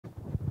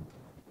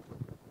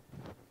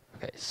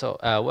Okay, so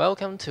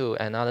welcome to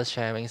another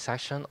sharing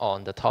section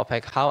on the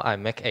topic how I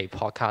make a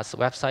podcast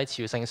website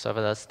using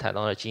serverless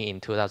technology in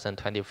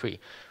 2023.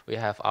 We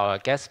have our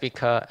guest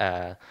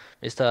speaker,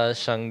 Mr.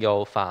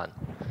 Shengyou Fan,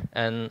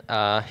 and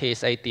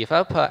he's a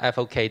developer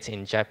advocate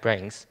in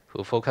JetBrains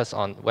who focus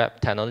on web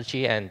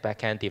technology and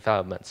backend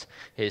development.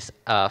 He's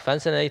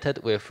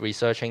fascinated with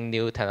researching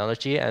new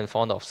technology and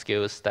fond of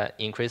skills that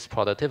increase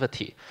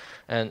productivity.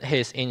 And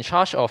he's in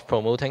charge of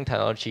promoting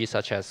technology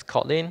such as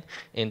Kotlin,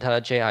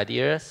 IntelliJ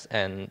IDEAs,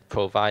 and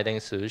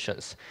providing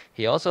solutions.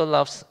 He also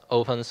loves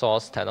open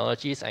source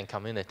technologies and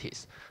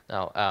communities.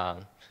 Now,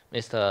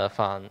 Mr.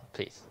 Fan,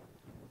 please.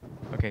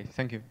 Okay,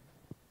 thank you.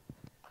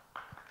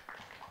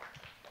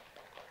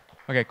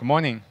 Okay, good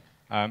morning.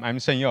 I'm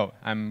Shengyou.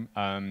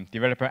 I'm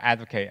developer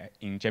advocate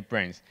in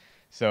JetBrains.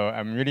 So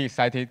I'm really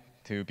excited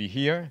to be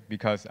here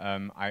because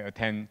I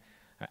attend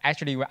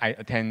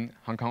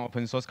Hong Kong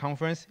Open Source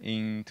Conference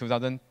in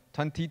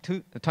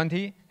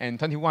 2020 and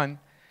 21.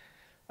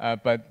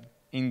 But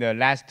in the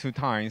last 2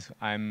 times,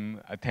 I'm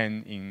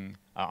attending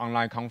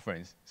online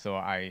conference. So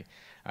I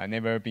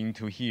never been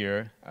to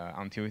here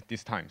until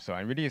this time. So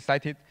I'm really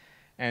excited.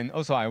 And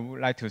also, I would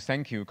like to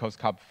thank you,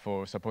 COSCUP,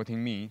 for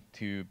supporting me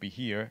to be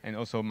here. And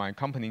also, my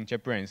company,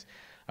 JetBrains,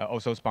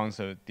 also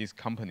sponsored this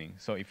company.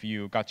 So if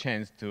you got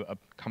chance to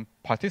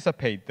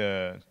participate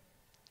the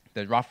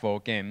raffle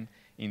game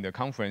in the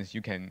conference,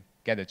 you can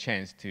get a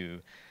chance to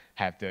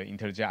have the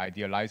IntelliJ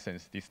IDEA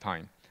license this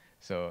time.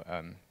 So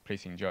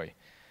please enjoy.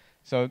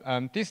 So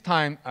this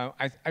time,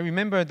 I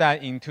remember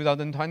that in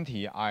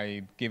 2020,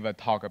 I gave a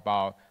talk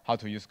about how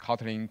to use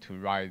Kotlin to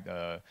write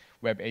a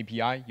web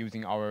API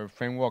using our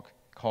framework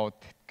called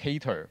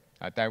Cater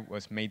that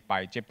was made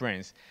by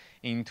JetBrains.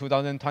 In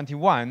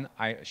 2021,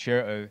 I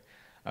share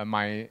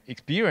my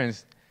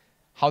experience,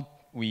 how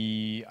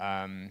we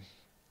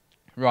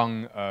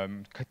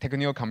run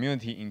technical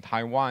community in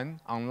Taiwan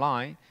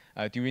online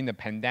during the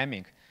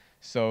pandemic.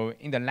 So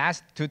in the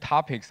last 2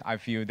 topics, I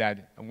feel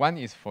that one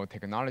is for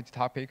technology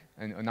topic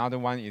and another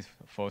one is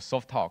for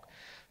soft talk.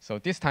 So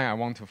this time I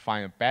want to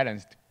find a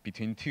balance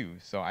between 2.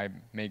 So I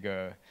make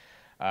a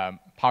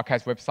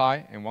podcast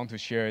website and want to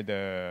share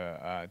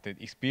the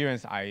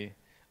experience I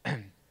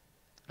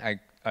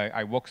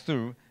walk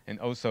through and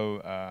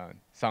also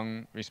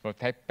some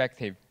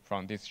perspective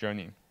from this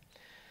journey.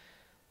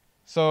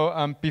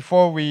 So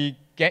before we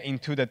get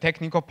into the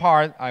technical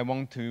part, I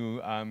want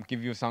to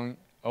give you some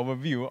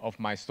overview of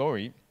my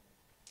story.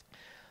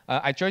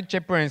 I joined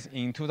JetBrains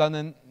in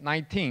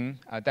 2019.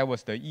 That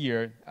was the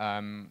year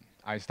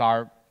I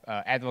started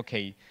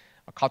advocate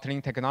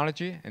Kotlin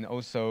technology, and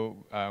also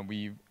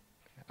we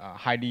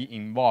highly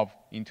involved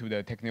into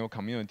the technical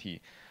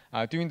community.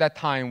 During that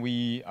time,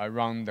 we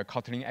run the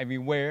Kotlin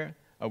everywhere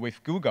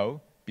with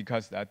Google,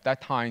 because at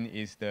that time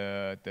is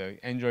the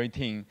Android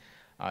team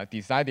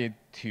decided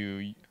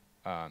to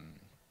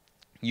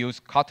use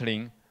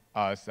Kotlin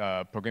as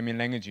a programming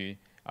language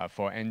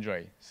for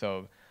Android.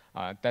 So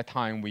at that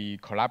time, we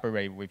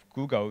collaborate with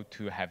Google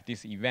to have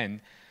this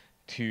event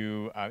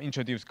to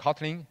introduce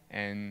Kotlin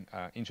and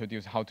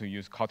introduce how to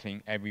use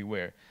Kotlin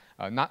everywhere.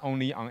 Not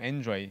only on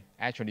Android,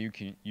 actually you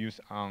can use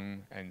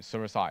on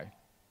server side.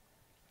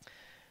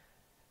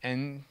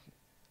 And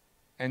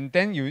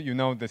then you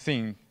know the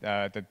thing,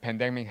 the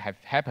pandemic have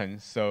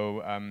happened,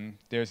 so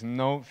there's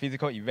no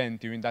physical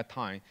event during that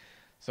time.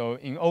 So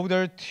in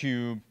order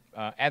to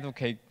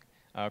advocate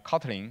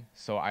Kotlin,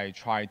 so I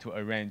try to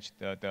arrange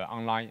the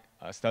online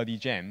study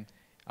jam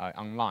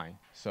online.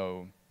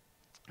 So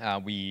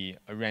we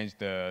arrange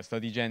the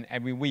study jam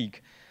every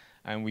week,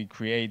 and we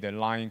create the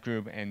Line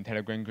group and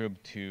Telegram group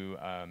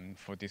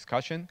for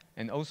discussion.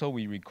 And also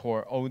we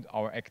record all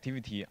our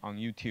activity on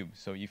YouTube.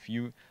 So if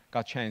you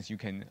got chance, you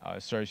can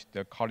search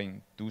the Kotlin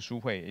读书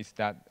会. It's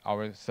that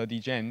our study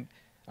jam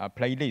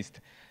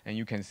playlist, and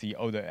you can see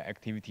all the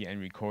activity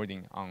and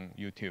recording on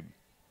YouTube.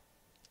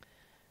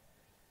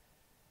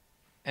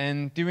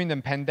 And during the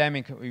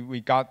pandemic,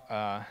 we got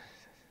a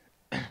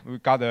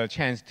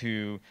chance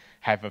to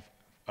have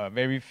a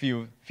very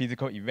few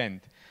physical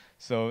event.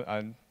 So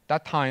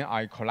that time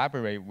I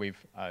collaborate with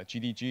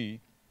GDG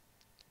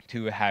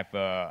to have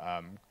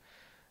a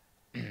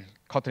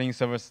Kotlin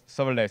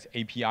serverless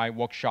API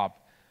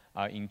workshop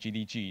in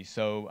GDG.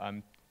 So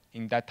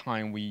in that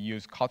time, we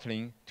use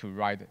Kotlin to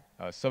write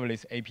a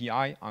serverless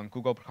API on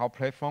Google Cloud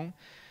Platform,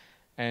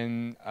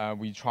 and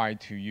we try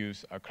to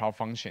use cloud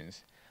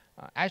functions.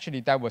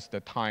 Actually, that was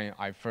the time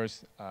I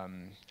first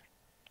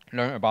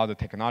learned about the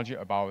technology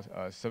about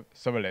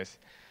serverless.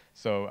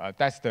 So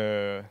that's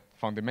the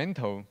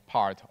fundamental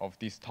part of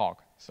this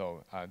talk.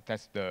 So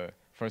that's the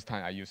first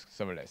time I used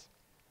serverless.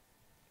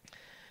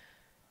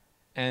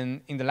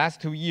 And in the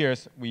last 2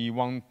 years, we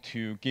want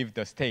to give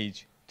the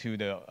stage to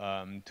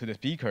the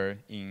speaker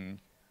in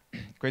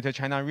Greater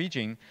China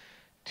region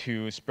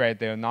to spread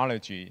their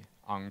knowledge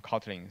on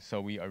Kotlin.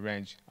 So we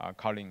arranged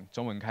Kotlin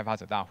中文开发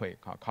者大会,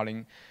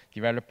 Kotlin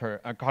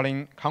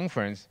Kotlin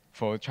conference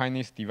for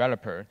Chinese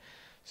developer.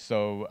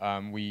 So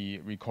we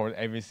record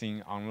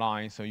everything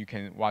online, so you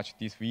can watch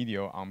this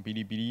video on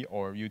Bilibili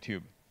or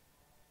YouTube.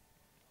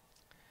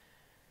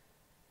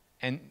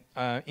 And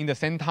in the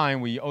same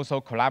time, we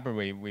also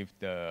collaborate with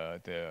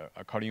the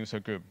Kotlin user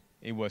group.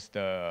 It was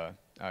the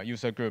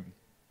user group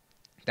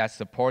that's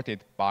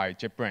supported by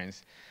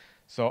JetBrains.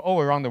 So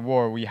all around the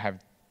world, we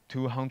have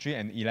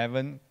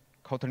 211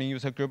 Kotlin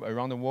user group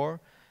around the world.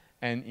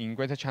 And in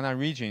Greater China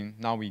region,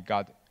 now we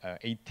got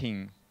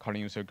 18 Kotlin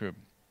user group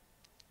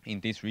in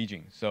this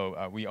region.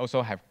 So we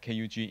also have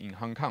KUG in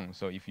Hong Kong.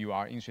 So if you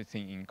are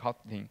interested in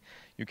Kotlin,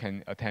 you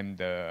can attend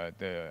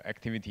the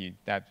activity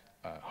that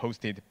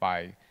hosted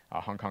by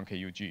Hong Kong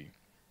KUG.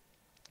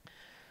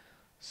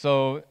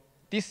 So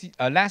this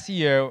last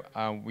year,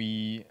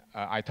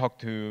 I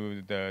talked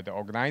to the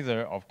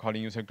organizer of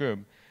Kotlin user group,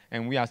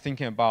 and we are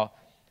thinking about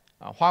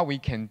what we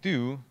can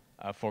do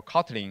for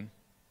Kotlin,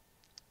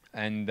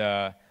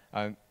 and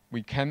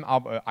we came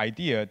up with an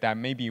idea that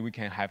maybe we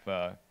can have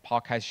a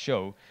podcast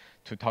show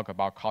to talk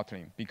about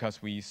Kotlin,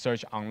 because we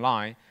searched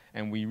online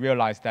and we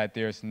realized that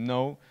there's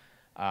no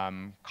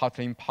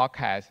Kotlin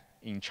podcast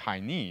in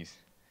Chinese.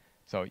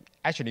 So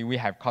actually, we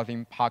have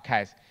Kotlin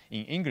podcast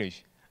in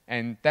English,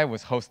 and that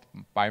was hosted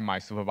by my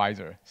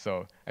supervisor.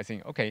 So I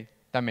think, okay,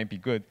 that may be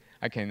good.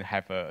 I can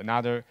have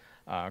another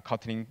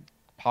Kotlin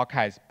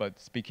podcast, but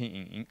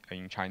speaking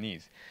in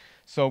Chinese.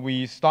 So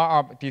we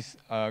start up this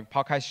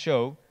podcast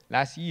show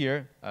last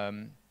year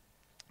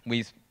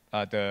with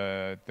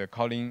the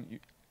Kotlin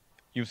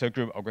user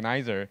group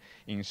organizer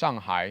in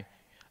Shanghai.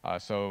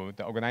 So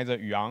the organizer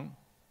Yang,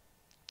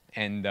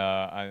 and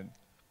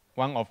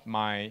one of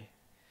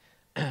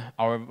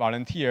our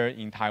volunteer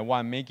in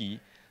Taiwan, Maggie.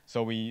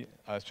 So we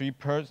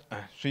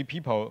three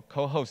people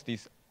co-host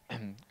this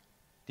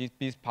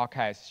this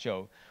podcast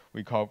show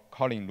we call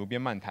Kotlin 炉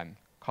边漫谈,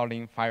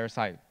 Kotlin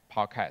Fireside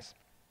Podcast.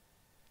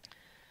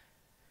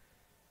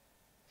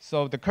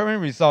 So the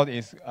current result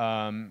is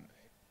I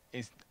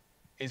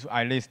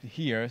list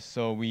here.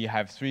 So we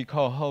have 3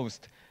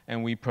 co-hosts,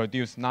 and we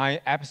produce 9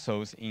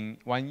 episodes in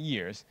 1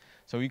 year.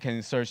 So you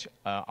can search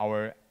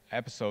our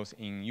episodes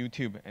in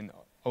YouTube and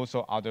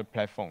also other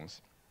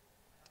platforms.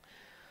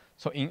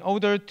 So in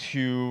order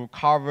to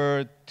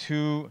cover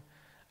two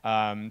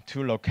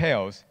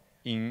locales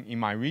in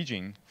my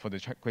region for the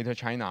Greater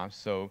China,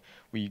 so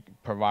we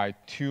provide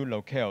 2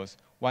 locales,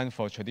 one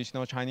for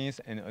traditional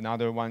Chinese and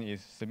another one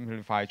is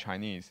simplified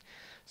Chinese.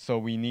 So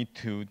we need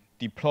to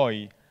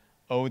deploy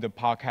all the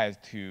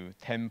podcasts to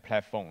 10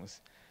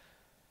 platforms.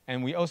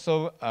 And we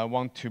also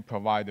want to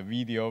provide the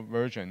video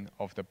version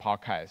of the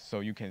podcast, so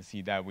you can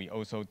see that we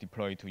also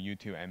deploy to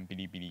YouTube and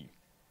Bilibili.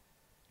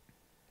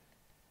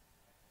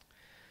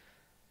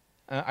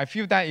 I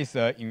feel that is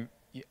an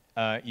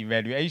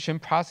evaluation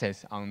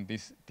process on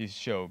this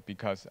show,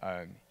 because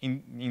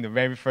in the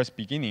very first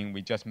beginning,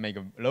 we just make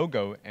a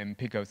logo and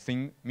pick a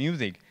theme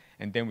music,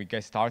 and then we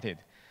get started.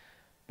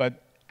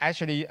 But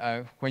actually,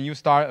 when you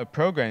start a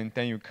program,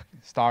 then you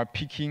start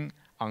picking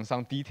on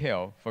some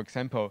detail. For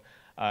example,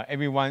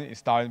 everyone is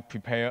starting to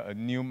prepare a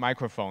new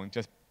microphone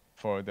just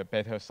for the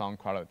better sound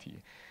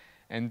quality.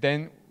 And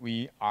then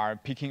we are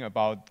picking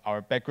about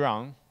our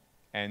background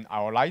and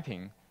our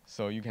lighting.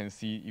 So you can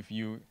see, if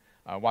you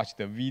watch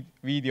the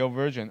video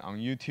version on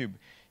YouTube,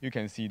 you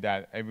can see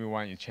that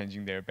everyone is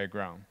changing their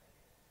background.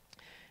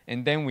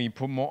 And then we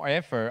put more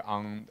effort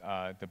on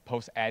the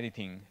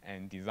post-editing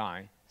and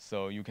design.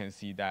 So you can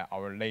see that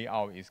our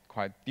layout is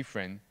quite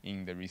different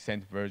in the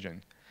recent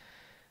version.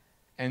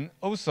 And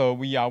also,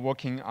 we are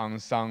working on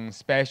some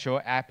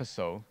special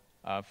episode.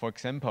 For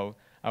example,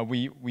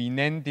 we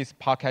named this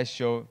podcast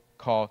show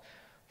called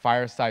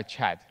Fireside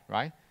Chat,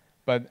 right?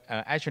 But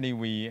actually,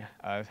 we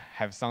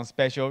have some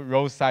special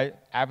roadside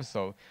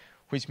episode,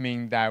 which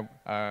means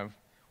that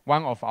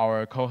one of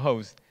our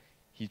co-hosts,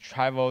 he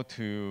traveled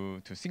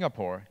to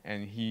Singapore,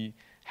 and he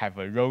have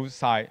a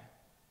roadside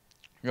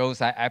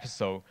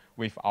episode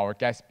with our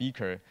guest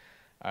speaker.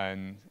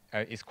 And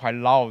it's quite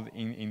loud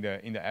in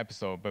the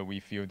episode, but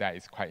we feel that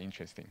it's quite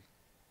interesting.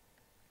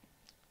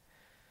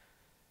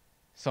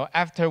 So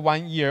after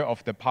 1 year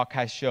of the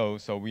podcast show,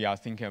 so we are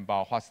thinking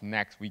about what's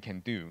next we can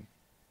do.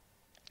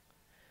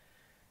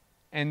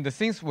 And the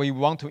things we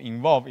want to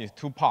involve is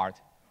 2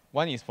 parts.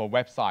 One is for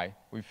website.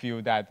 We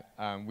feel that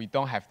we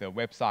don't have the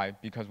website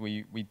because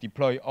we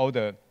deploy all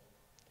the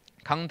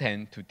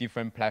content to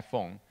different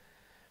platforms,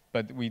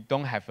 but we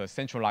don't have a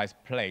centralized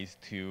place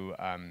to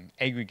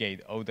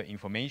aggregate all the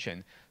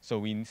information. So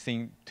we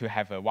think to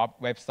have a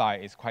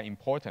website is quite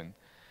important.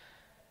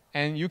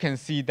 And you can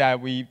see that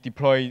we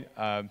deploy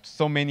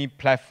so many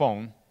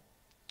platforms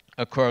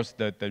across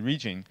the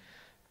region.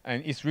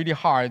 And it's really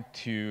hard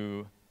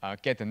to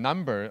get the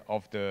number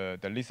of the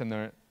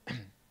listener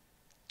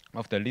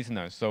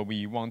So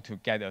we want to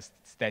get a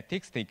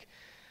statistic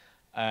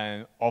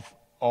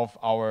of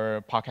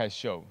our podcast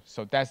show.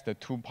 So that's the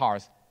 2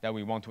 parts that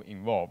we want to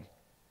involve.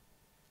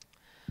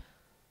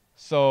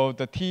 So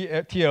the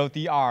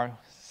TLDR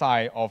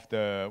side of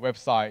the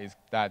website is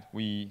that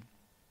we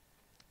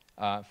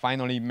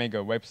finally make a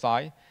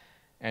website,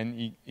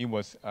 and it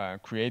was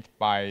created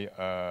by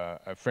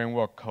a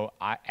framework called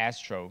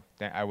Astro.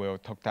 Then I will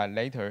talk that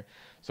later.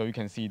 So you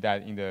can see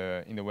that in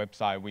the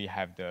website we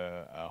have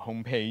the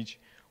homepage,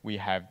 we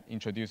have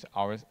introduced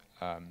our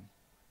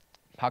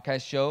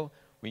podcast show,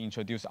 we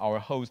introduce our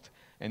host,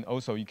 and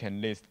also you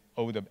can list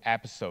all the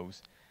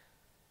episodes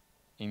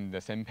in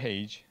the same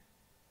page,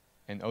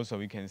 and also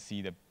you can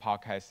see the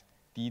podcast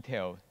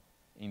detail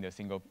in the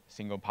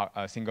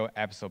single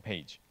episode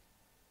page.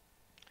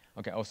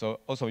 Okay,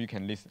 also you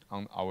can list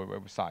on our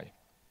website.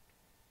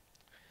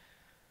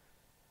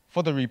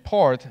 For the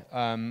report,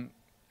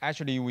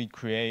 actually we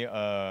create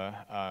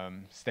a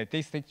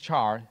statistic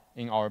chart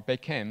in our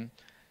backend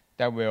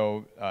that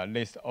will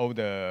list all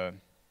the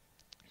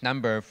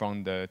number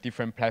from the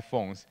different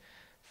platforms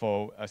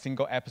for a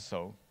single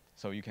episode.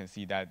 So you can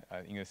see that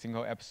in a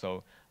single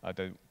episode,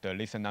 the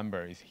listen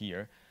number is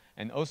here.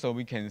 And also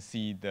we can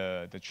see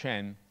the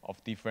trend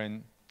of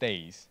different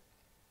days.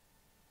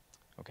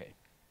 Okay.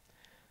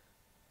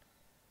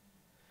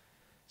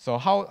 So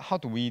how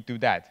do we do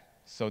that?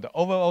 So the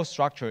overall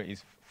structure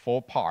is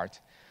 4 parts.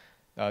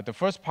 The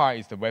first part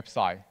is the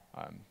website.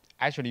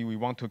 Actually, we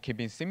want to keep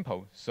it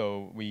simple,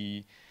 so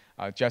we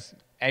just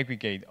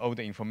aggregate all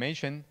the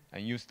information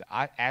and use the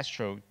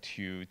Astro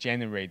to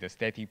generate the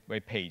static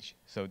web page.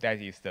 So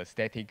that is the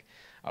static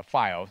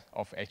file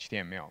of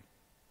HTML.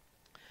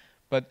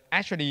 But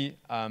actually,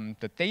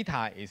 the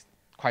data is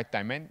quite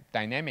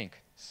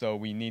dynamic, so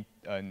we need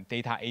a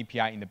data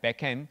API in the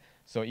backend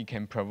so it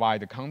can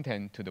provide the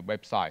content to the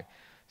website.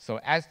 So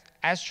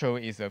Astro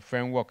is a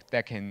framework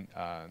that can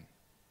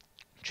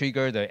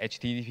trigger the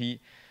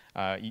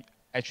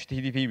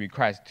HTTP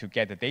request to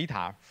get the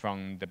data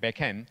from the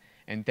backend,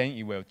 and then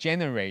it will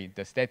generate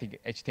the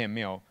static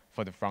HTML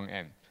for the front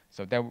end.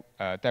 So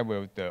that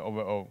will the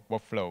overall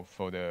workflow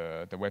for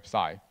the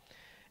website.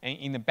 And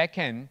in the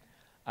backend,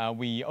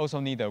 we also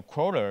need a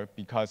crawler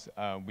because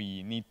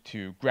we need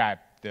to grab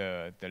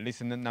the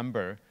listener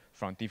number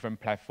from different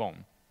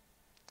platforms.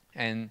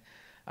 And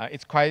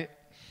it's quite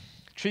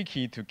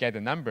tricky to get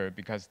a number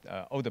because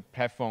all the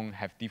platforms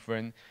have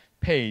different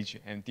page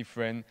and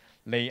different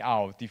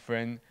layout,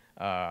 different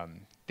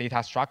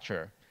data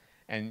structure,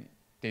 and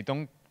they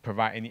don't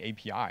provide any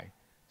API.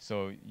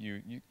 So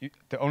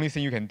the only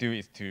thing you can do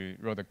is to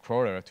write a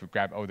crawler to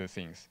grab all the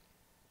things.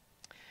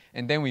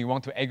 And then we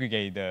want to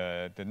aggregate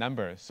the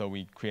number, so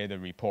we create a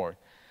report.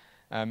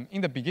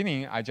 In the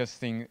beginning, I just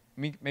think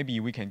maybe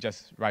we can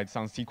just write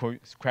some SQL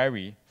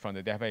query from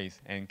the database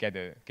and get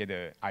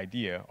an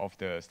idea of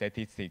the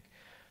statistic.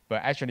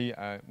 But actually,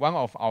 one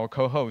of our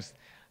co-hosts,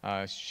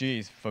 she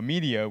is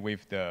familiar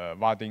with the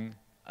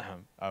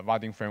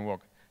Vaadin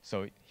framework,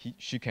 so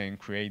she can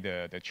create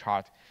the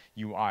chart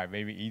UI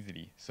very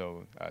easily.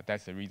 So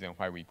that's the reason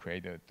why we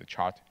created the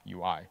chart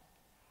UI.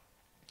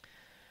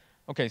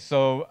 Okay,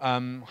 so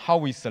how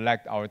we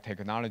select our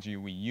technology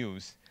we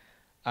use.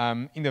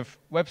 In the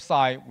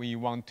website, we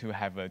want to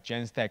have a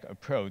GenStack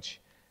approach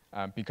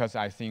because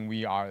I think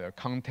we are a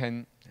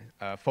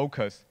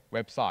content-focused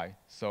website,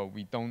 so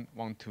we don't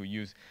want to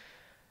use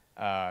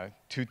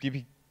too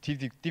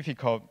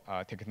difficult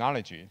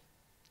technology.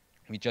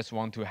 We just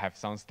want to have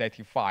some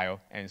static file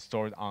and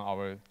store it on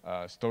our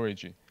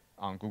storage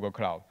on Google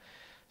Cloud.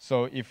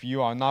 So if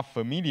you are not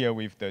familiar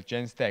with the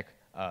GenStack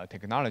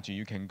technology,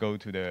 you can go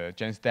to the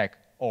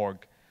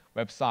genstack.org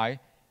website.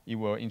 It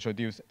will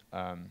introduce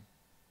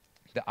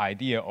the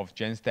idea of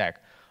GenStack.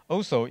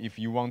 Also, if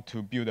you want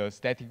to build a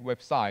static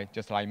website,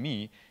 just like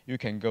me, you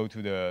can go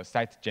to the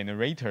site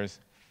generators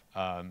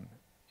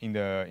in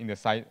the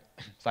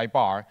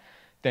sidebar.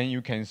 Then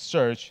you can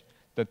search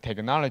the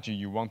technology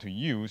you want to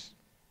use,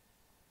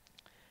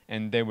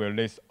 and they will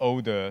list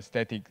all the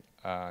static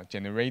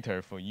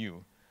generator for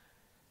you.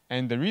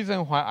 And the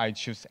reason why I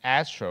choose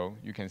Astro,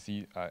 you can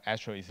see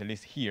Astro is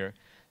listed here,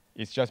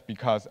 is just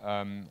because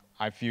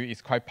I feel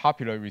it's quite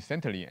popular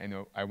recently,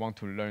 and I want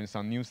to learn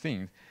some new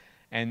things.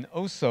 And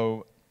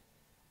also,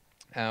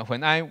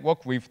 when I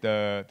work with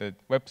the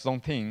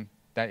WebZone team,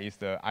 that is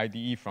the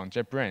IDE from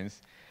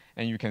JetBrains,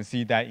 and you can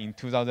see that in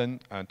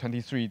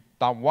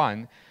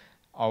 2023.1,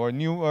 our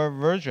newer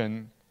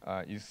version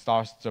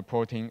starts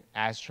supporting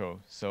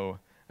Astro. So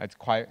it's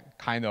quite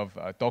kind of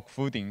dog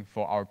fooding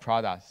for our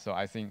product. So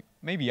I think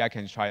maybe I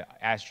can try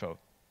Astro.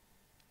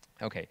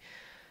 Okay.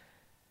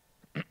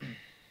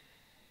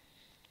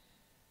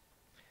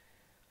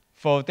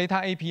 For data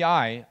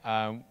API,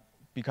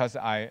 because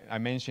I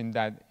mentioned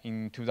that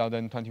in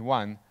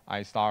 2021,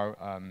 I start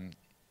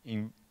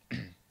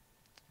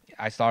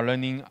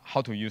learning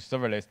how to use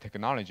serverless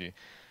technology,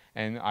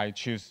 and I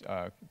choose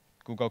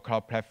Google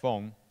Cloud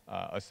Platform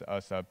as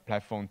a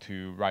platform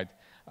to write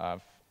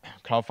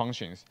cloud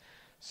functions.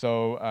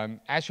 So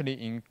actually,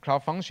 in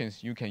cloud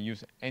functions, you can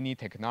use any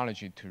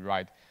technology to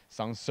write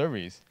some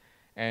service.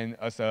 And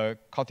as a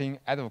Kotlin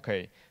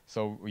advocate,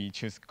 so we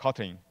choose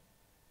Kotlin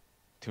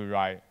to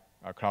write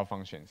cloud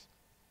functions.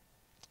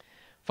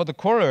 For the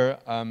crawler,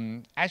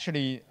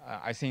 actually,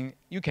 I think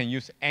you can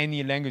use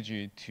any language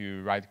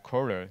to write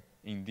crawler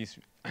in this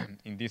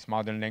in this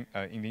modern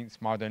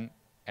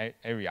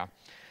area.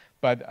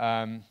 But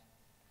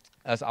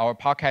as our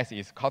podcast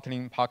is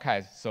Kotlin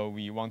podcast, so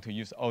we want to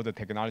use all the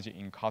technology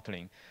in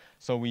Kotlin.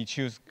 So we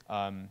choose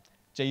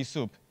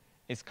JSoup.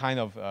 It's kind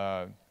of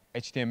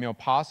HTML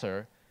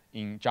parser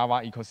in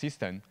Java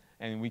ecosystem,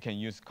 and we can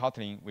use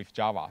Kotlin with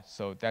Java.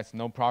 So that's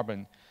no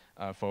problem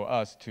for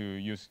us to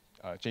use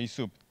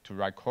JSoup to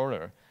write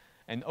crawler.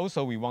 And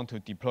also, we want to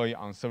deploy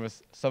on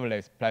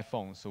serverless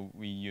platform. So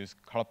we use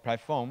Cloud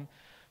Platform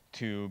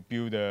to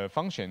build a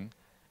function.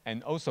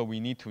 And also, we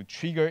need to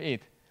trigger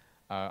it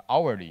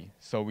hourly.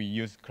 So we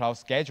use Cloud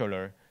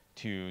Scheduler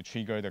to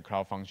trigger the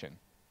Cloud function.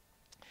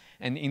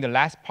 And in the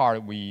last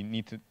part, we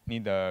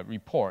need a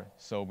report.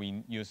 So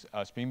we use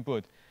Spring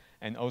Boot.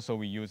 And also,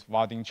 we use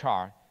Vaulting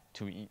chart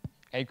to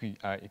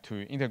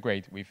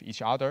integrate with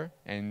each other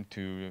and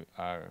to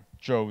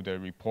draw the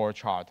report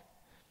chart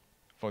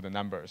for the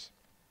numbers.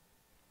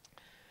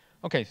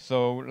 Okay,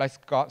 so let's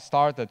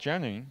start the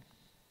journey.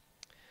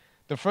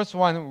 The first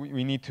one,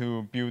 we need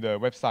to build a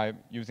website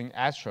using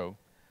Astro.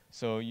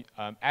 So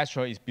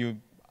Astro is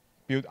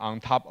built on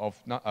top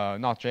of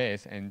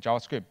Node.js and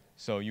JavaScript.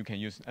 So you can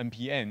use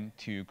npm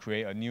to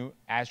create a new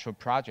Astro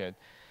project.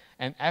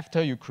 And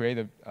after you create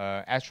an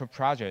Astro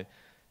project,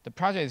 the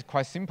project is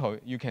quite simple.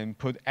 You can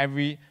put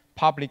every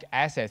public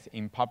asset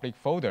in public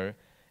folder.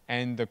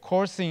 And the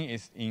core thing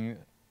is in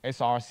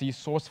src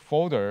source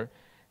folder.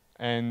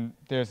 And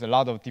there's a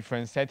lot of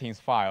different settings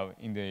file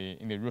in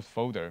the root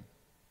folder.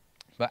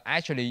 But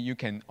actually, you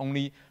can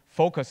only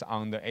focus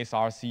on the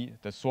src,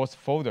 the source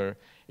folder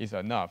is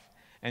enough.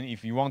 And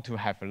if you want to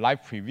have a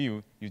live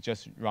preview, you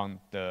just run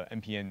the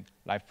npm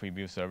live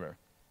preview server.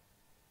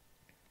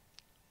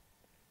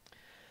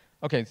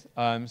 Okay,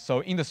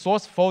 so in the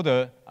source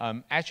folder,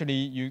 actually,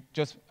 you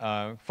just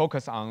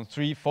focus on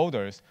 3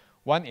 folders.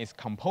 One is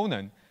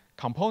component.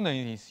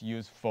 Component is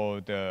used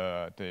for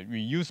the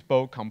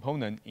reusable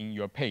component in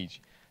your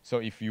page. So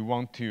if you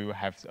want to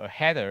have a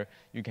header,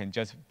 you can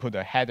just put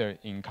a header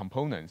in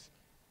components.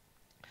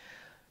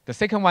 The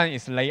second one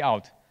is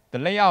layout. The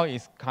layout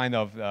is kind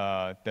of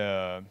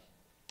the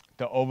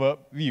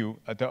overview,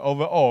 the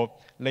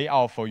overall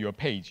layout for your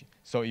page.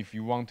 So if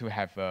you want to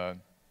have a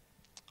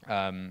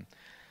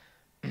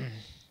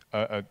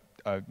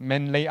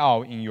main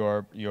layout in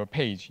your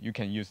page, you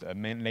can use a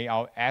main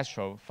layout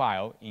Astro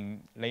file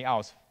in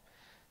layouts.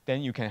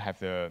 Then you can have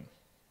the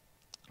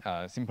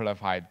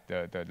simplified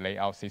the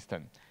layout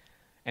system.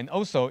 And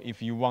also,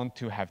 if you want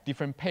to have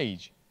different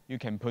page, you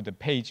can put the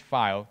page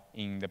file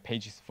in the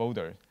pages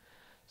folder.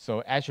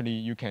 So actually,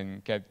 you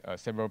can get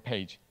several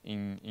pages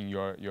in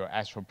your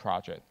Astro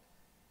project.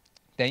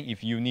 Then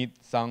if you need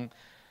some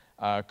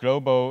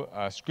global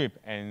script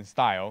and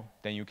style,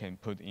 then you can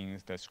put in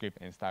the script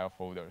and style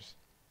folders.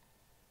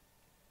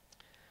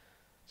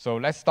 So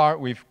let's start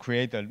with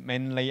create the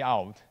main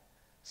layout.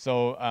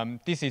 So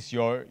this is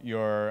your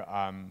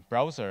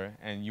browser,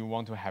 and you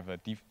want to have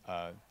the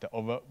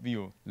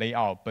overview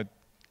layout. But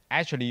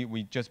actually,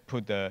 we just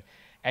put the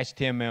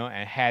HTML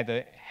and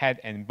head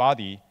and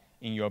body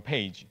in your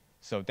page.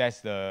 So that's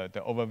the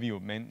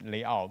overview main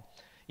layout.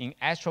 In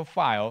Astro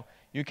file,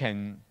 you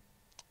can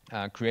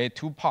create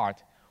 2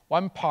 parts.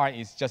 One part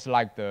is just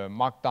like the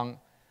markdown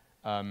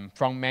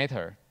from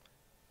matter.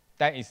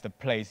 That is the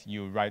place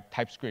you write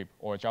TypeScript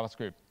or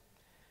JavaScript.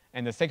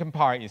 And the second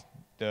part is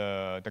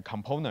the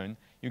component.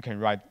 You can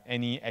write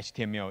any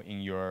HTML in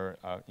your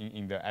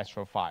in the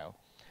Astro file.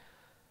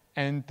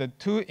 And the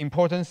 2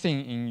 important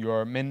things in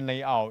your main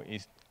layout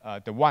is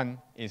the one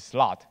is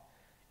slot.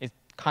 It's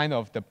kind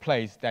of the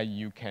place that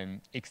you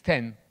can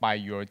extend by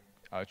your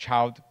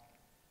child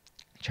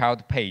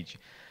page.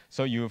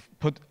 So you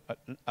put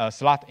a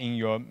slot in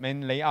your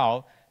main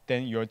layout,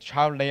 then your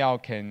child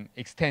layout can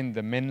extend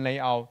the main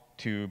layout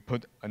to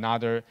put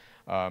another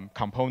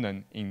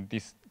component in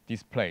this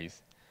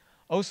place.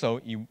 Also,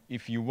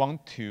 if you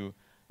want to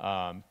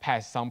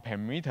pass some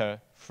parameter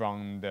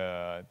from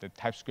the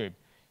TypeScript,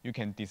 you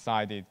can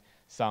decide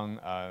some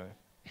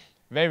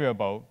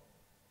variable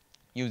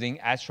using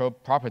Astro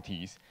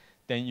properties.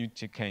 Then you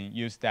can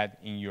use that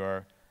in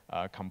your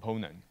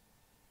component.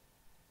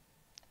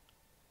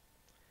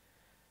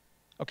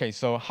 Okay,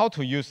 so how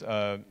to use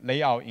a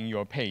layout in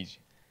your page?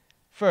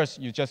 First,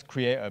 you just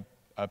create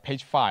a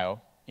page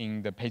file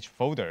in the page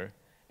folder,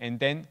 and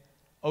then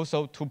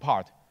also 2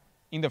 parts.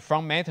 In the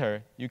front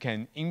matter, you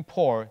can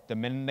import the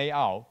main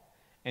layout,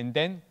 and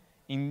then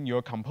in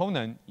your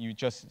component, you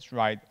just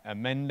write a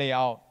main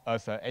layout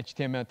as a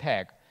HTML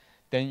tag.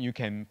 Then you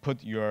can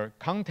put your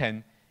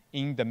content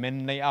in the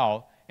main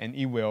layout, and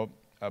it will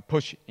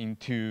push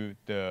into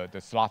the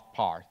slot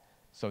part.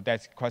 So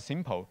that's quite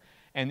simple.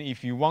 And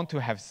if you want to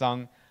have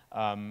some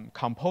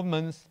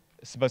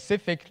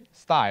component-specific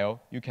style,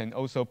 you can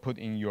also put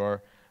in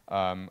your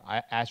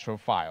Astro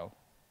file.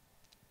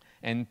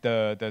 And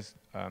the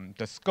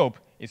scope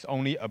is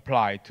only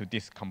applied to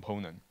this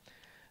component.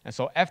 And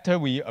so after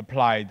we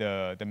apply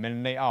the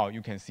main layout,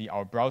 you can see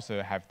our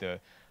browser have the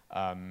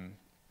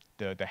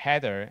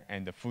header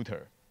and the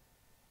footer.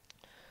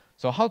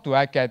 So how do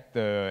I get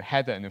the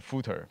header and the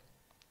footer?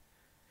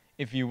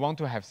 If you want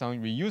to have some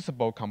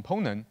reusable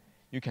component,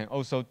 you can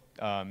also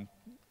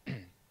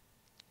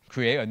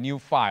create a new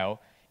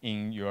file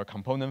in your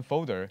component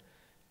folder.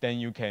 Then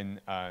you can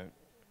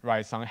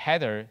write some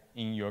header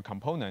in your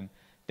component.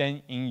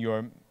 then in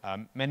your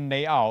main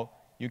layout,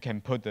 you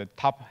can put the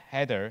top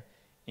header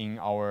in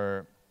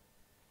our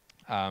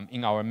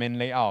main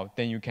layout.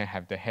 Then you can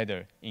have the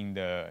header in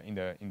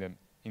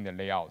the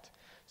layout.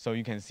 So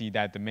you can see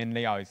that the main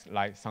layout is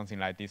like something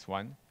like this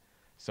one.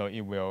 So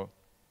it will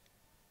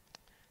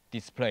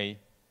display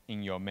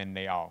in your main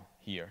layout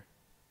here.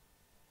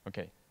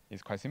 Okay,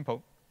 it's quite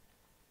simple.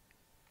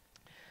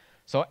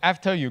 So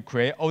after you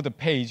create all the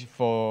page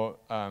for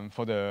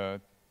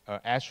the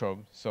Astro,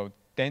 so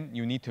then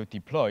you need to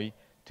deploy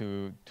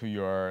to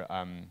your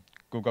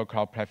Google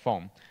Cloud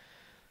Platform.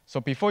 So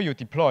before you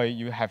deploy,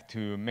 you have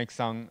to make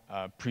some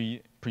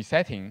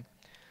presetting.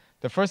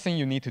 The first thing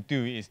you need to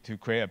do is to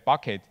create a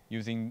bucket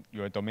using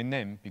your domain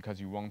name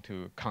because you want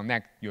to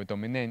connect your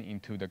domain name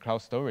into the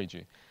cloud storage.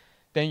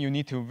 Then you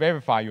need to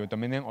verify your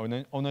domain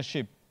name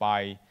ownership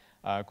by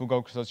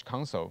Google Search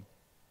Console.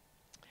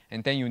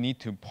 And then you need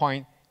to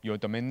point your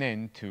domain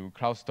name to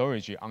cloud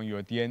storage on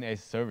your DNS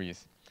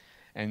service.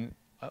 And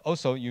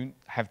also, you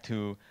have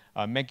to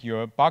make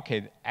your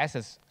bucket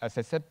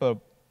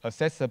accessible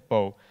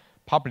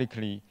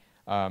publicly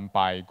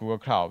by Google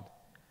Cloud.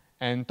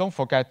 And don't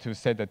forget to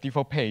set the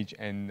default page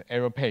and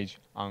error page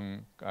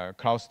on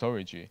cloud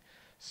storage.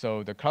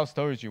 So the cloud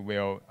storage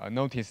will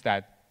notice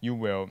that you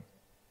will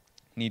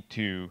need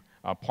to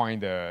point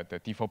the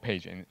default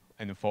page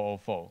and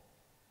 404.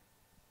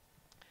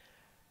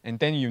 And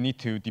then you need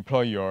to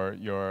deploy your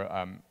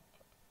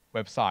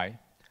website.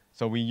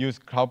 So we use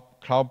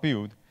cloud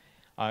build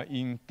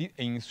in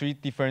 3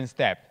 different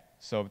steps.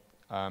 So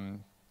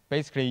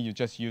basically, you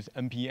just use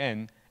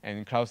npm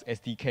and Cloud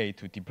SDK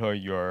to deploy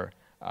your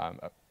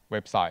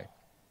website.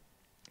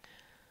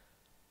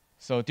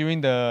 So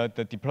during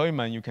the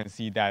deployment, you can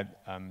see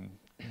that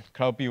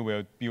Cloud Build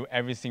will build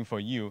everything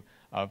for you,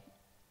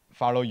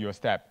 follow your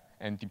step,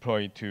 and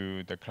deploy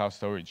to the cloud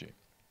storage.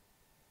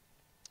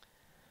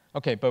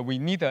 Okay, but we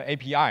need an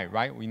API,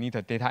 right? We need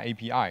a data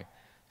API.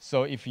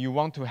 So if you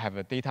want to have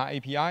a data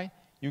API,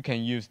 you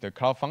can use the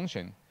Cloud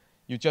Function.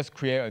 You just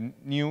create a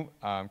new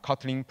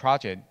Kotlin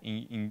project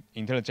in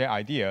IntelliJ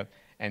IDEA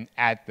and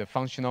add the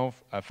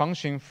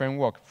function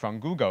framework from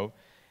Google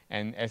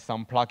and add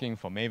some plugin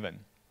for Maven.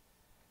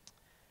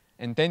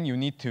 And then you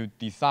need to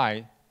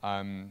decide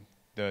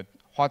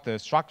what the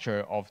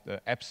structure of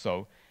the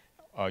episode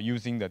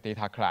using the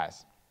data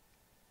class.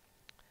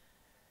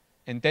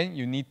 And then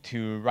you need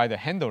to write a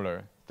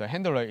handler. The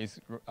handler is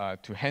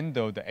to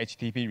handle the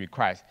HTTP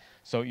request.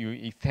 So you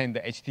extend the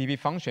HTTP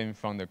function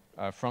from the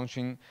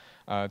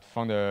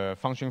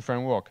function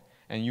framework,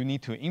 and you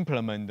need to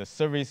implement the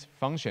service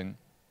function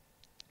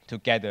to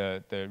get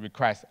the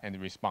request and the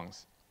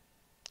response.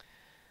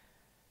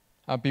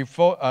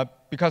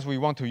 Because we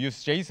want to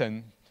use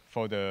JSON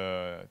for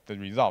the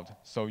result,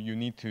 so you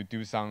need to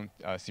do some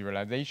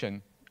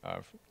serialization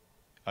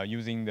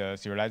using the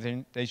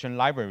serialization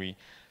library.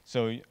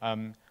 So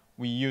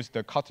we use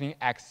the Kotlin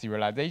X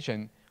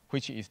serialization,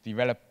 which is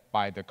developed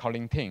by the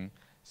Kotlin team.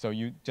 So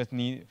you just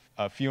need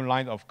a few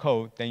lines of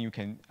code, then you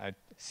can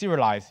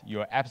serialize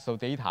your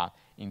episode data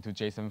into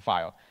JSON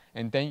file.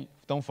 And then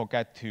don't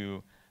forget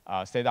to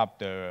set up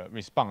the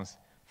response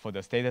for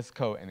the status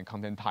code and the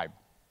content type.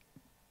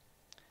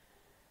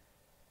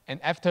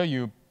 And after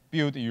you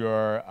build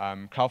your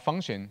cloud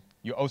function,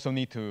 you also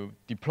need to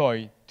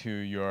deploy to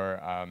your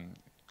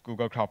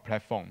Google Cloud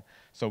Platform.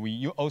 So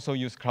you also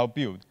use Cloud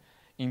Build.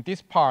 In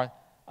this part,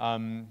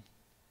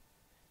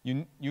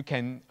 you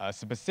can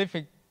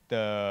specify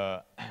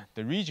the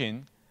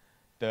region,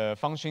 the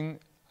function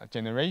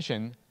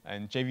generation,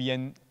 and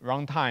JVM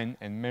runtime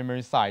and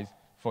memory size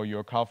for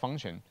your cloud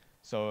function.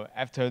 So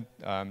after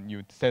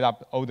you set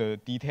up all the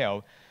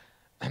detail,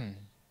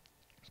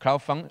 cloud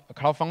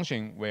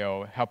function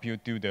will help you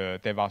do the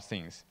DevOps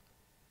things.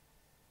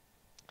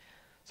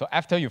 So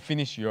after you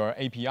finish your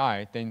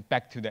API, then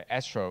back to the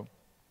Astro.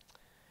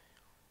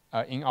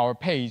 In our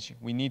page,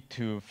 we need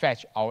to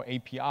fetch our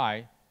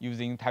API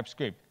using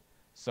TypeScript.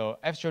 So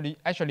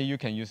actually you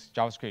can use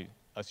JavaScript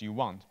as you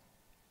want.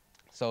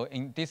 So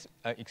in this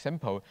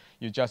example,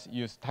 you just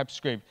use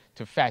TypeScript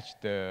to fetch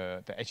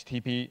the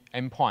HTTP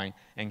endpoint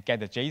and get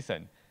the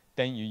JSON.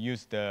 Then you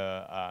use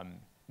the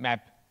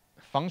map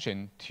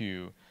function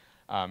to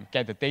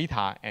get the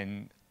data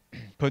and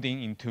put it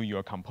into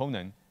your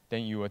component.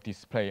 Then you will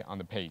display on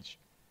the page.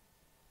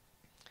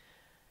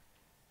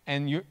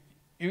 And you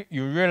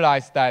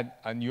realize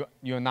that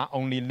you not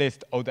only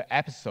list all the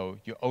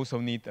episodes, you also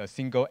need a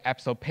single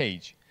episode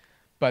page.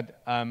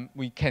 But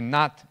we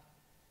cannot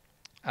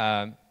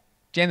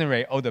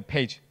generate all the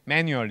page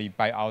manually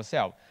by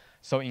ourselves.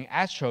 So in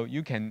Astro,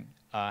 you can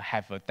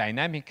have a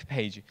dynamic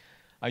page.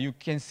 You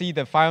can see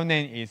the file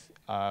name is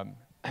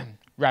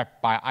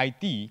wrapped by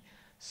ID.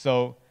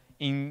 So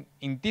in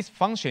this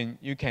function,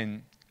 you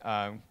can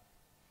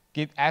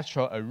give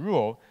Astro a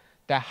rule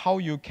that how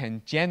you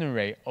can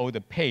generate all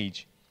the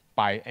page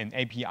by an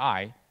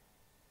API,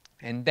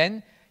 and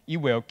then it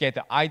will get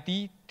the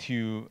ID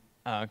to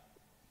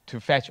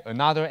fetch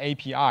another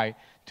API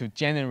to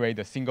generate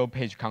the single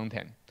page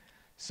content.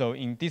 So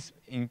in this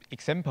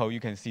example, you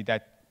can see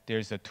that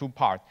there's a 2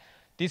 part.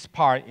 this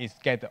part is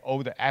get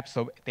all the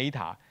episode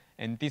data,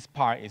 and this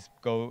part is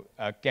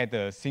get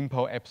the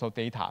simple episode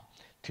data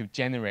to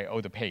generate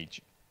all the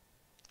page.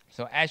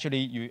 So actually,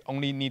 you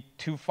only need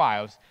 2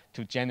 files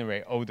to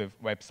generate all the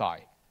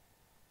website.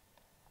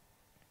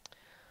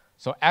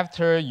 So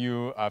after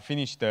you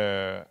finish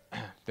the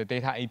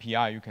data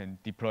API, you can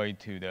deploy it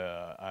to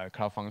the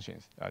Cloud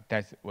Functions.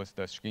 That was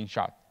the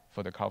screenshot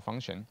for the Cloud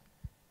Function.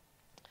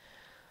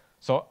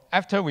 So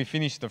after we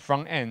finish the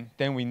front end,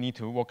 then we need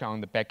to work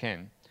on the back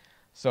end.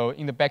 So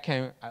in the back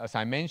end, as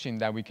I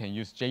mentioned, that we can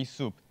use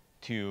JSoup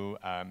to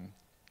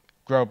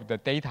grab the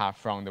data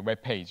from the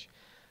web page.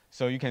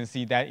 So you can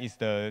see that is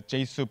the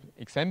JSoup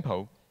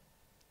example.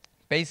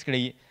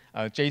 Basically,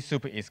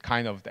 JSoup is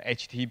kind of the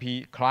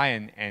HTTP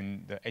client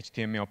and the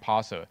HTML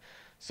parser.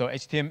 So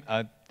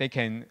they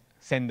can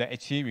send the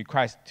HTTP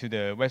request to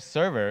the web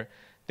server.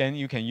 Then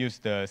you can use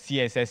the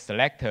CSS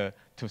selector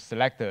to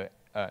select the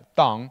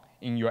DOM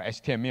in your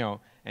HTML,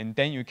 and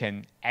then you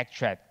can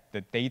extract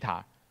the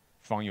data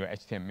from your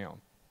HTML.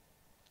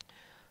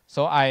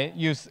 So I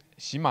use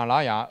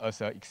Himalaya as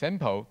an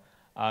example.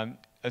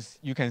 As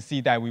you can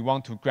see that we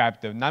want to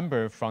grab the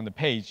number from the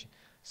page.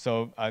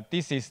 So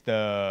this is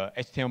the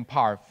HTML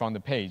part from the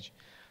page.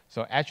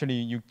 So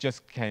actually, you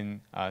just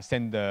can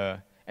send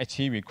the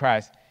HTTP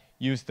request,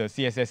 use the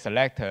CSS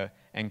selector,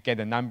 and get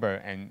the number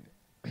and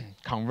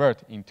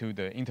convert into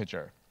the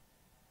integer.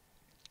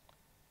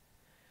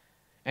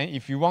 And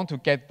if you want to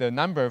get the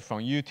number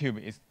from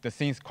YouTube, the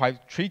thing is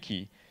quite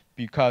tricky,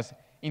 because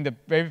in the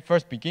very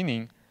first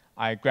beginning,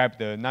 I grab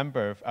the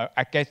number,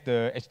 I get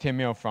the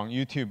HTML from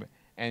YouTube,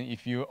 and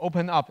if you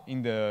open up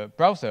in the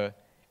browser,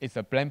 it's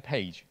a blank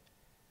page.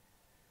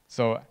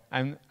 So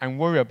I'm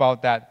worried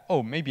about that.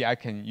 Oh, maybe I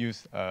can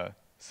use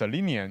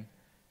Selenium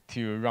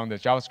to run the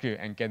JavaScript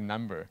and get a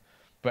number.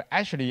 But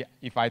actually,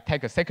 if I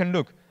take a second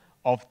look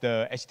of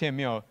the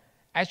HTML,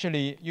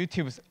 actually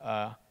YouTube's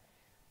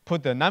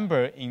put the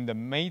number in the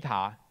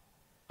meta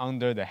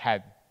under the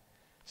head.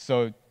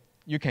 So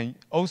you can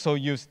also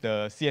use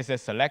the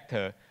CSS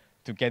selector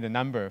to get the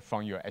number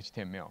from your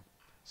HTML.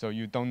 So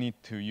you don't need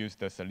to use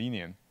the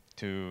Selenium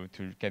to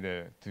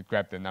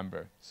grab the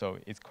number. So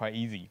it's quite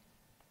easy.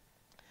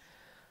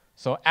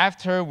 So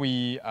after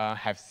we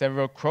have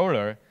several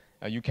crawlers,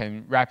 you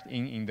can wrap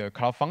in the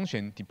Cloud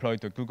Function, deploy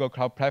to Google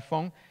Cloud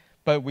Platform.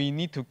 But we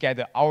need to get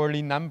the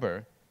hourly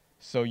number.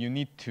 So you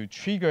need to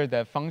trigger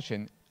that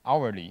function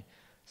hourly.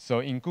 So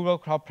in Google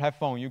Cloud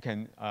Platform, you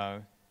can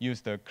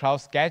use the Cloud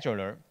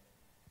Scheduler.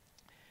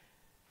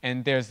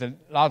 And there's a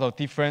lot of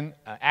different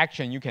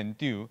action you can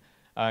do.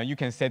 You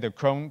can set the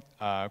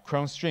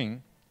cron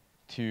string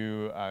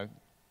to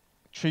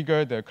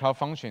trigger the Cloud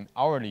Function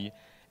hourly.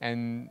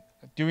 And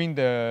during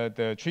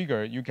the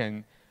trigger, you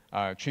can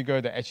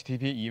trigger the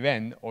HTTP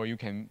event, or you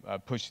can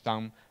push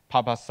some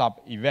Papa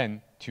sub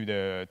event to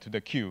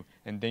the queue,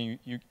 and then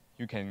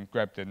you can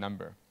grab the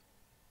number.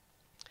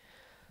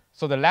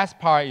 So the last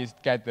part is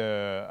get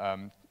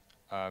the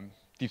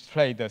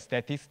display the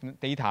statistics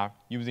data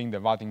using the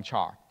Vaadin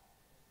chart.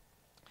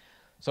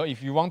 So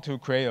if you want to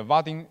create a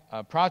Vaadin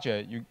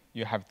project,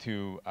 you have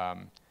to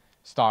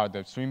start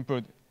the Spring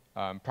Boot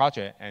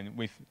project and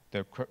with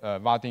the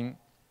Vaadin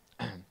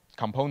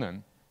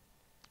component.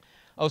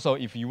 Also,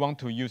 if you want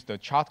to use the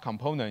chart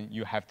component,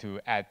 you have to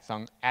add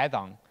some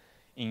add-on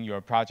in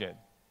your project.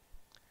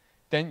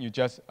 Then you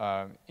just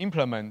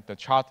implement the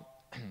chart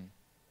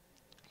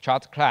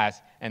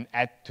class and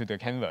add to the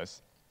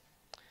canvas.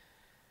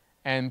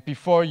 And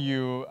before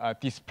you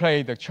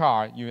display the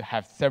chart, you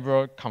have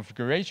several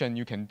configurations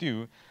you can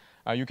do.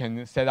 You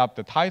can set up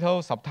the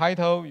title,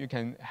 subtitle. You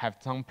can have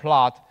some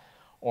plot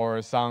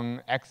or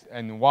some X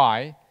and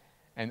Y.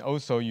 And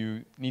also,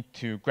 you need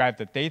to grab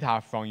the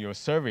data from your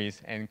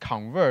service and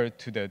convert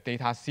to the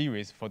data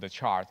series for the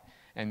chart,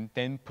 and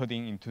then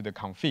putting into the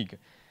config.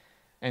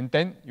 And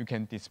then you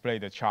can display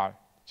the chart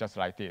just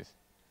like this.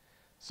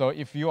 So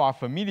if you are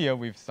familiar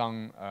with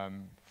some,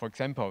 for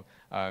example,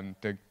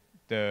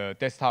 the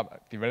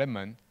desktop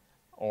development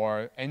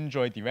or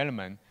Android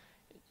development,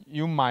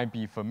 you might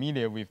be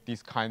familiar with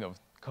this kind of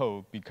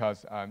code,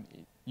 because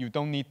you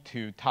don't need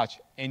to touch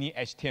any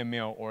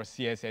HTML or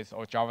CSS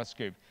or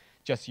JavaScript.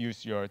 Just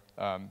use your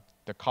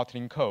the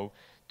Kotlin code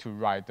to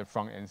write the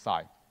front end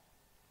side.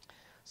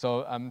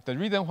 So the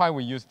reason why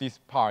we use this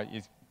part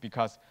is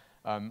because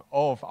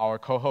all of our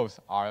co-hosts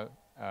are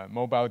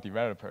mobile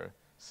developers.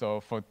 So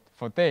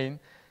for them,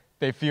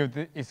 they feel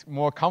that it's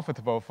more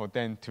comfortable for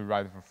them to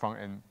write the front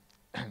end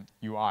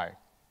UI.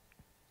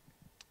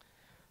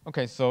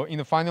 Okay, so in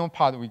the final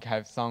part, we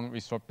have some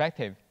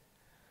retrospective.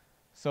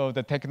 So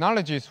the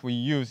technologies we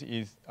use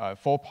is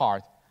 4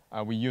 parts.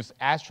 We use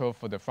Astro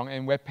for the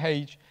front-end web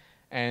page,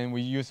 and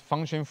we use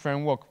function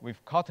framework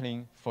with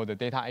Kotlin for the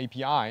data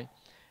API,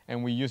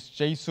 and we use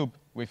JSoup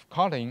with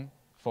Kotlin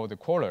for the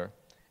crawler,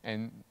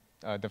 and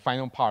the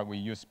final part, we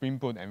use Spring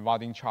Boot and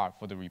Vaadin chart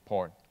for the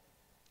report.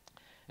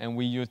 And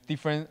we use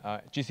different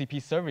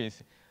GCP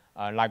service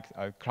like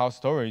Cloud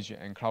Storage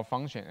and Cloud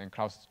Function and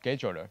Cloud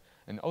Scheduler,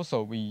 and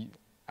also we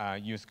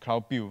use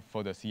Cloud Build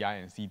for the CI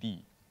and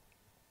CD.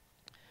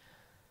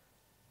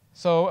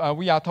 So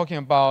we are talking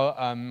about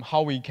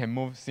how we can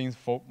move things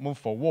move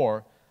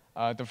forward.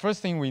 The first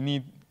thing we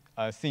need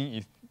seeing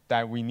is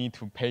that we need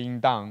to paying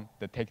down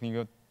the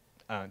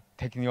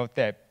technical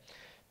debt,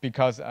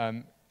 because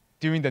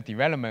during the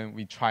development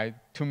we tried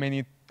too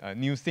many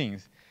new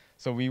things.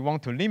 So we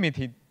want to limit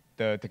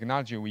the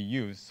technology we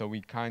use. So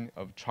we kind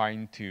of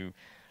trying to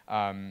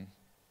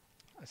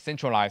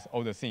centralize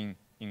all the things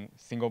in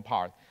single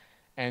part.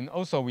 And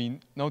also we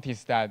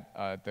noticed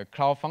that the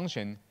cloud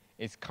function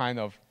is kind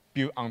of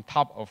built on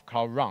top of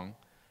Cloud Run.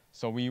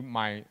 So we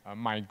might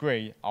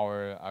migrate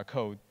our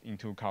code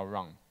into Cloud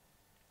Run.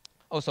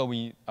 Also,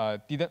 we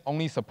didn't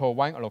only support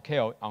one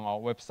locale on our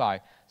website,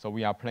 so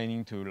we are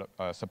planning to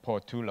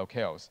support 2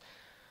 locales.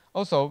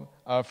 Also,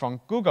 from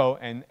Google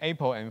and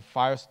Apple and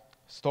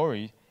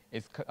Firestore,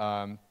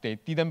 they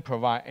didn't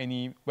provide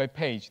any web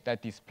page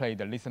that display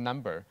the listen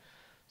number.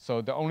 So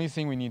the only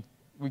thing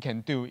we can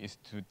do is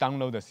to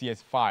download the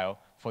CS file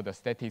for the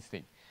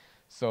statistic.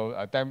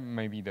 So that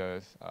may be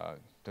the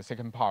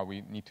second part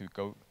we need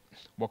to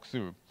walk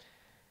through.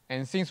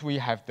 And since we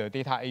have the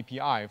data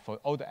API for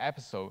all the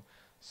episodes,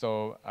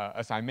 so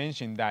as I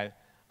mentioned that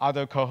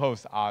other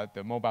co-hosts are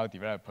the mobile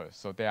developers,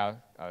 so they are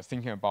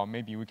thinking about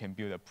maybe we can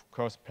build a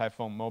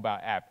cross-platform mobile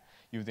app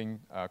using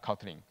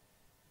Kotlin.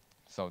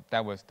 So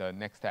that was the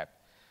next step.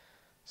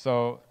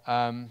 So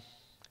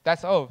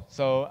that's all.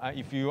 So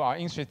if you are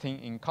interested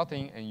in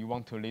Kotlin and you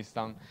want to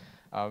listen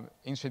some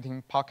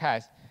interesting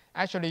podcasts,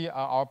 actually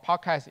our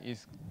podcast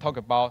is talk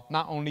about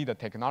not only the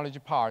technology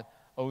part,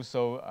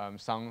 also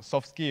some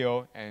soft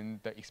skill and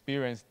the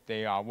experience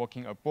they are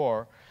working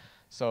abroad.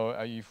 So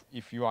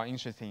if you are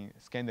interested,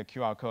 scan the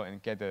QR code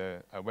and get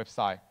the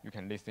website. You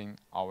can listen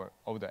all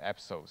the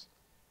episodes.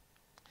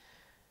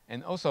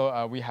 And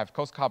also we have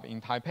COSCUP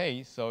in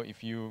Taipei. So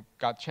if you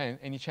got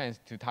any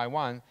chance to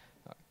Taiwan,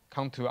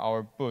 come to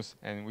our booth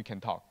and we can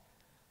talk.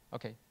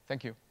 Okay,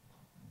 thank you.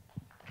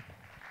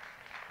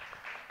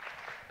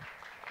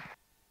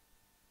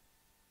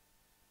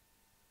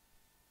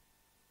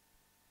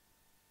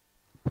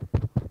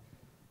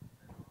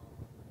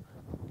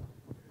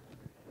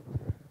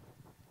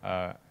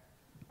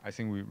 I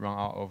think we run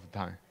out of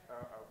time.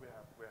 We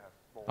have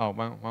more. Oh,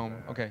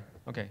 one.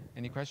 Okay.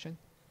 Any question?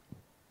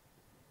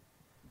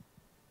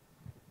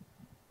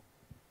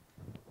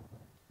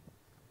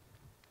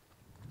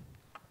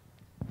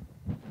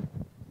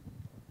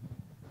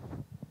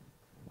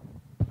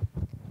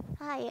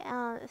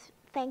 Hi,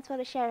 thanks for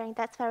the sharing.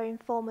 That's very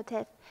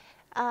informative.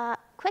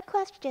 Quick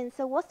question.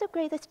 So what's the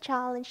greatest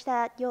challenge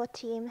that your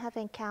team have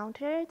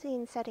encountered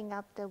in setting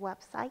up the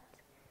website?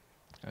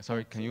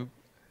 Sorry, can you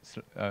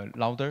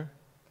louder?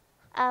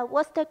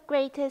 What's the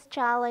greatest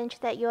challenge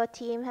that your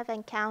team have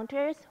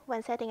encountered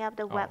when setting up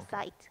the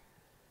website?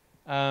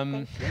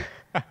 Okay. Thank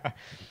you.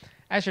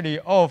 Actually,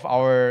 all of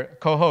our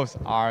co-hosts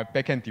are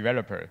backend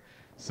developers,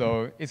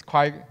 so it's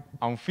quite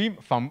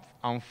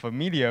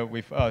unfamiliar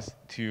with us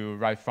to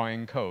write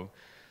front-end code.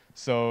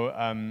 So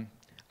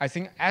I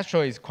think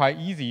Astro is quite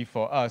easy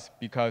for us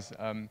because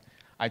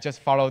I just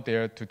follow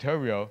their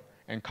tutorial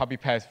and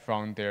copy-paste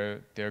from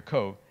their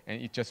code,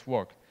 and it just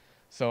works.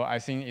 So I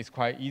think it's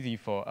quite easy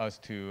for us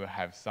to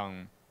have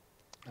some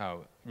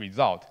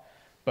result.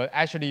 But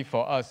actually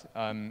for us,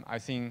 I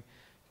think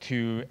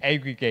to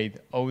aggregate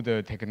all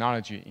the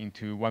technology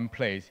into one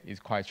place is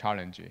quite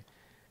challenging.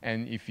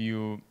 And if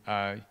you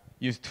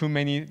use too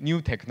many new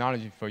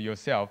technology for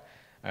yourself,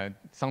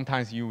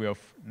 sometimes you will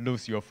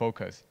lose your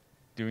focus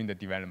during the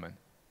development.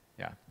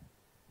 Yeah.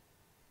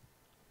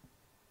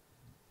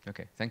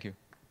 Okay, thank you.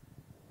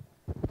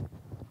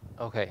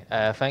 Okay,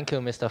 thank you,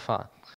 Mr. Fan.